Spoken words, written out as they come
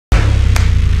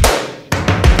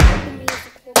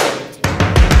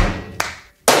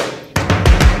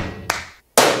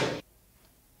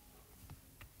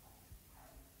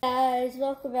guys,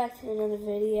 welcome back to another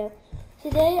video.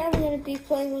 Today I'm going to be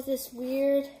playing with this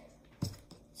weird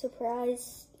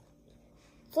surprise.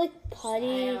 It's like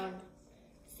putty,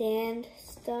 sand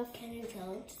stuff. Can you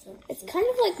tell it? It's kind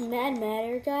of like Mad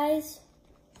Matter, guys.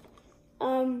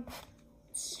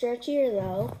 Stretchier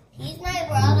though. He's my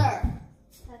brother.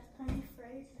 That's kind of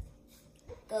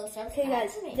phrase. Okay,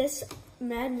 guys, this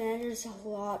Mad Matter is a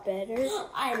lot better.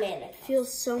 I made it.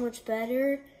 Feels so much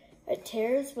better. It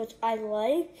tears, which I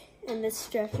like, and this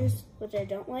stretches, which I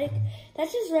don't like.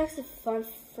 That just wrecks the fun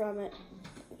from it.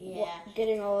 Yeah.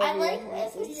 Getting all over I like your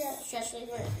this. hands. Yeah. Especially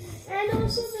when. And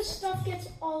also the stuff gets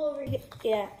all over you.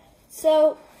 Yeah.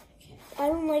 So, I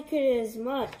don't like it as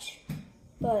much,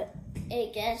 but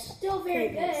it gets still very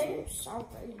good.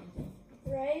 Something.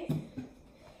 Right?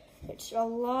 It's a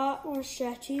lot more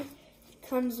stretchy. It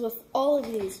comes with all of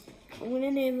these. I'm going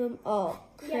to name them all.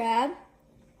 Crab.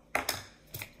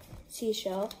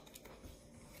 Seashell.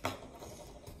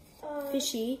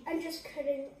 Fishy. I'm just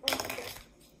cutting off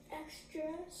the extra,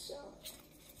 so.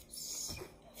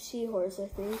 Seahorse, I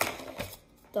think.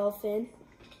 Dolphin.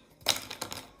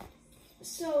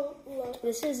 So, look.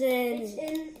 This is It's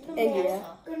in the India.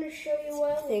 I'm going to show you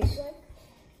what it looks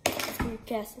like.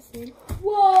 Castle thing.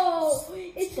 Whoa!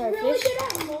 It's Starfish. really good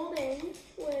at molding.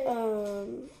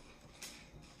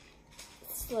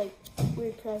 It's like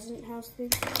weird president house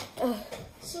thing.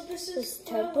 So this is this what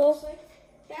it temple. looks like.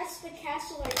 That's the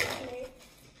castle I just made.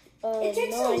 It It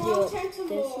takes no a idea long what time to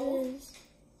this mold. is.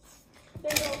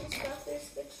 There's all the stuff. There's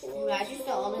the tools. I just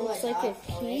the only one. Looks like a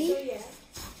key. So yeah.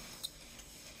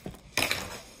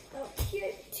 Oh,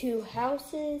 here. 2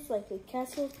 houses, like a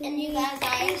castle thing. And you guys,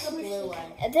 I use the blue one.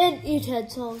 And then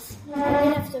utensils. We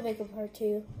have to make a part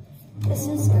 2. This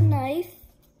is a knife.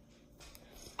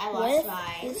 I lost with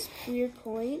mine. this weird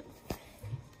point.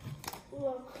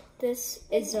 Look. This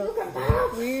is a Look at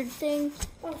that. weird thing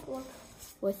Oh, look.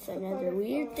 with another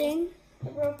weird thing. I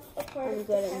broke apart. I'm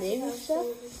gonna name stuff.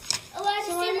 Oh, I So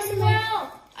just I'm did a gonna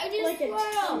squirrel. I did like a a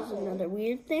squirrel. There's another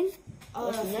weird thing. Oh,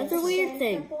 with that's another so weird Sand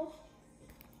thing. temple.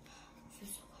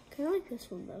 Kind of like this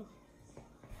one though.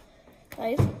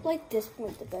 I like this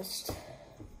point the best.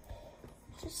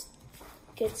 Just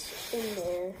gets in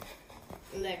there.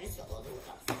 And they're just a little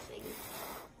thing.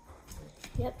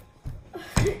 Yep.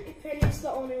 Penny's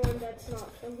the only one that's not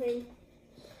filming.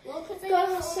 Well, because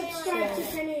Go subscribe to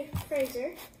Penny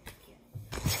Fraser.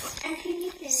 And can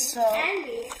you think? So And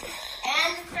me.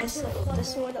 And this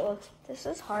is what it looks. This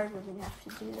is hard when we have to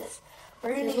do this.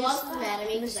 We're gonna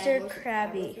use Mr.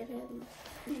 Krabby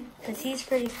because he's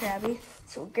pretty crabby.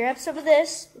 So we'll grab some of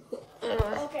this.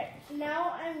 Okay,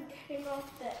 now I'm getting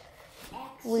off the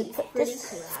X. We put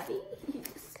this.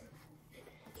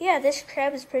 Yeah, this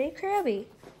crab is pretty crabby.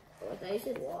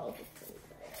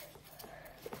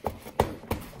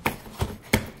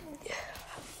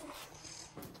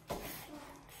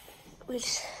 We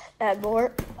just add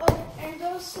more. Oh, and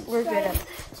go We're good subscribe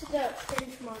at to the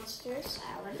Fringe Monsters.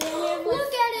 Look at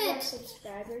More it.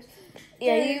 subscribers.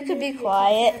 Yeah, you could be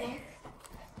quiet.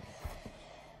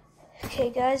 Okay,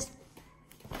 guys.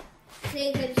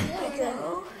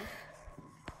 Go.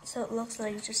 So it looks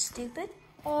like just stupid,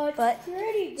 Oh, but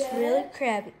pretty good. it's really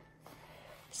crabby.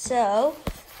 So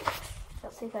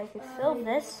let's see if I can film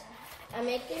this. I'm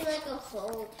making like a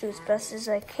hole. Do as best as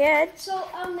I can. So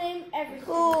I'll name everything.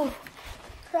 Ooh,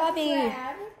 crabby.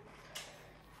 Crab.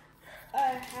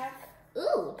 Hack.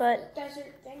 Ooh. But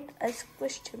Desert thing. I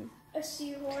squished him. A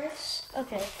seahorse.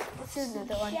 Okay, let's do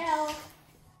another one. Shell.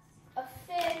 A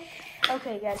fish.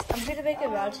 Okay, guys, I'm gonna make a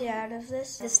mountain out of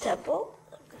this temple.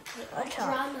 On top.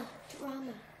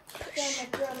 Drama.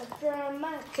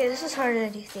 Drama. Okay, this is harder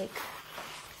than you think.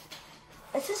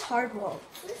 This is hard one.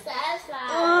 Who's satisfied?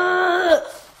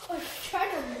 Oh, Oh, try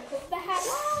to move the hat.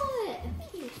 What?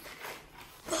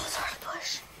 it's hard to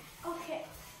push. Okay.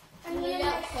 You I'm need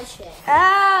gonna to push it.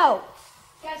 Ow!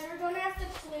 Guys, we're gonna have to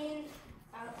clean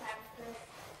out after.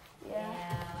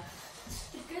 Yeah.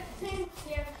 The good thing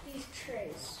we have these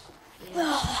trays.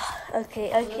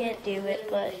 Okay, I can't do it,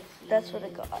 but that's what I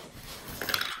got.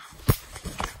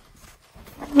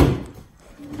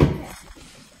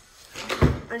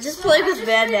 I just played with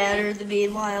Mad Matter in the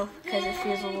meanwhile, because it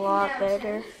feels a lot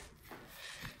better.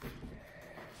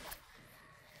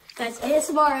 Guys,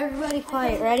 ASMR, everybody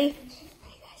quiet, ready?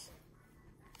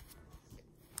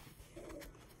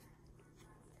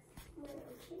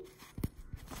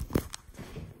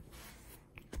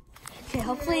 Okay,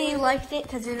 hopefully you liked it,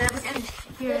 because you're never going to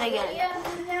hear it again.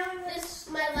 Yeah, this is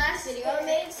my last video I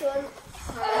made, so I'm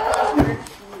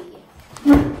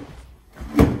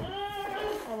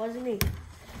That wasn't me.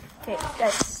 Okay,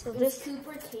 guys, so this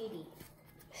Super Katie.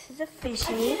 is a I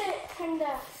fishy. did it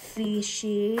kinda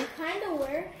fishy. Kind of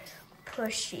weird.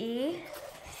 Pushy.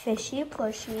 Fishy,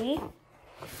 pushy.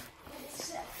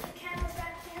 Set the camera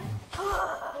back in.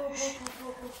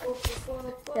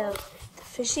 Now, the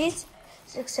fishy's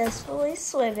successfully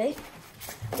swimming.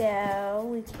 Now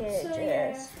we can So,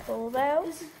 yeah. just pull them out.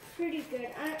 This is pretty good.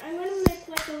 I'm gonna make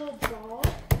like a little ball.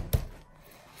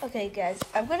 Okay, guys,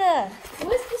 I'm gonna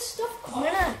What's this stuff called?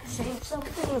 say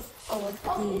something with all of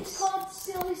Oh, these. it's called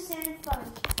Silly Sand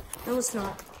Fun. No, it's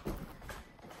not.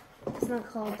 It's not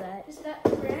called that. Is that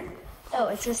the brand? No,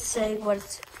 it's just saying what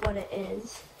it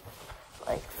is.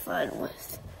 Like fun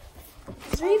with.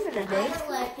 Is there even a I name? don't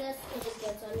like this because it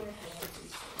gets on your hands and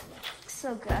stuff.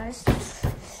 So, guys,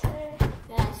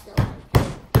 Yeah, I still like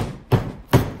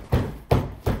it.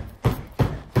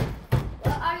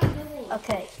 What are you doing?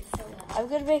 okay, I'm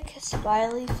gonna make a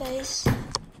smiley face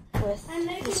with I'm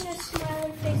making this, a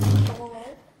smiley face ball.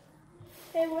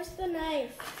 Hey, where's the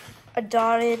knife? a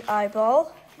dotted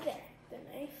eyeball. There, the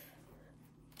knife.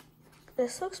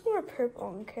 This looks more purple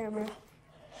on camera.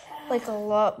 Like a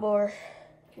lot more.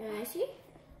 Can I see?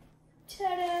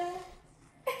 Ta-da!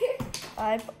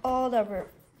 Eyeball number.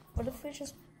 What if we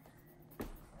just...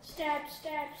 Stab,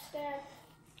 stab, stab.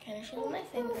 Can I show my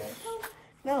fingers?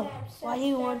 No, why do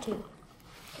you want to?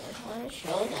 I just want to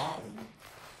show them.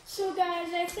 So guys,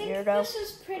 I think Weirdo. this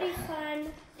is pretty fun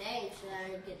Thanks, I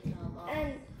get them off.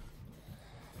 and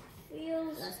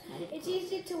feels That's kind of it's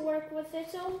easy to work with.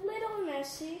 It's a little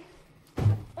messy.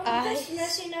 I- It's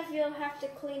messy enough you'll have to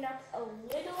clean up a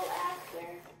little after.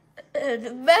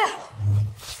 And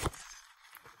mouth.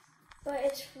 But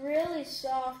it's really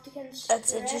soft. You can That's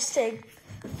stretch. interesting.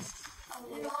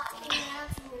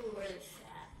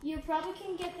 You probably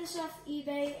can get this off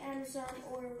eBay, Amazon,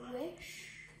 or Wish.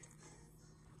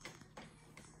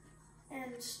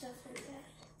 And stuff like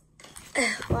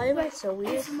that. Why am I so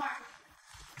weird? It's Mark.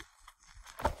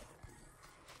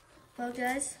 Well,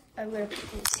 guys, I'm gonna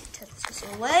put these utensils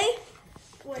away.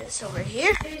 Put this over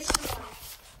here. There's some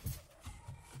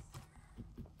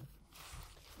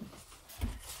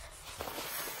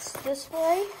It's this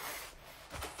way.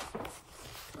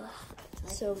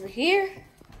 It's over here.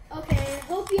 Okay, I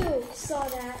hope you saw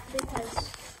that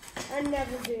because I'm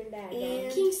never doing that again.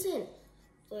 And Kingston,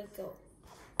 let go.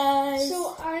 guys,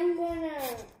 So I'm gonna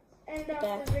end off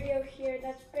Back. the video here.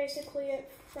 That's basically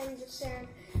it from the sand.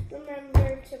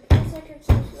 Remember to please like and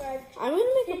subscribe. I'm gonna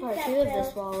make a hit part that 2 of bell.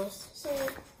 this, Wallace. So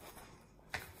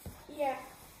yeah,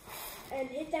 and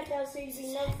hit that bell so you'll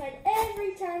be notified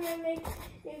every time I make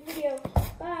a video.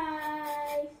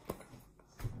 Bye.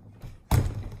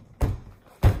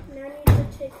 Now I need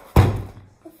to take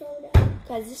a photo.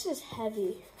 Guys, this is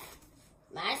heavy.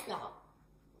 Mine's not.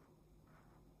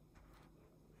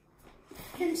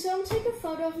 Can someone take a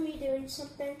photo of me doing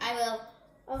something? I will.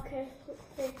 Okay,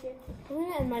 thank you. I'm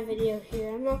gonna end my video here.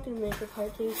 I'm not gonna make a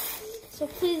part 2. So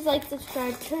please like,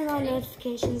 subscribe, turn on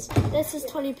notifications. This is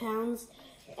 20 pounds.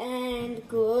 And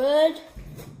good.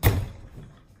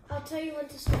 I'll tell you when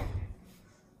to start.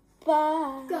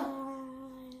 Bye. Go.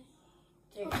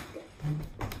 There.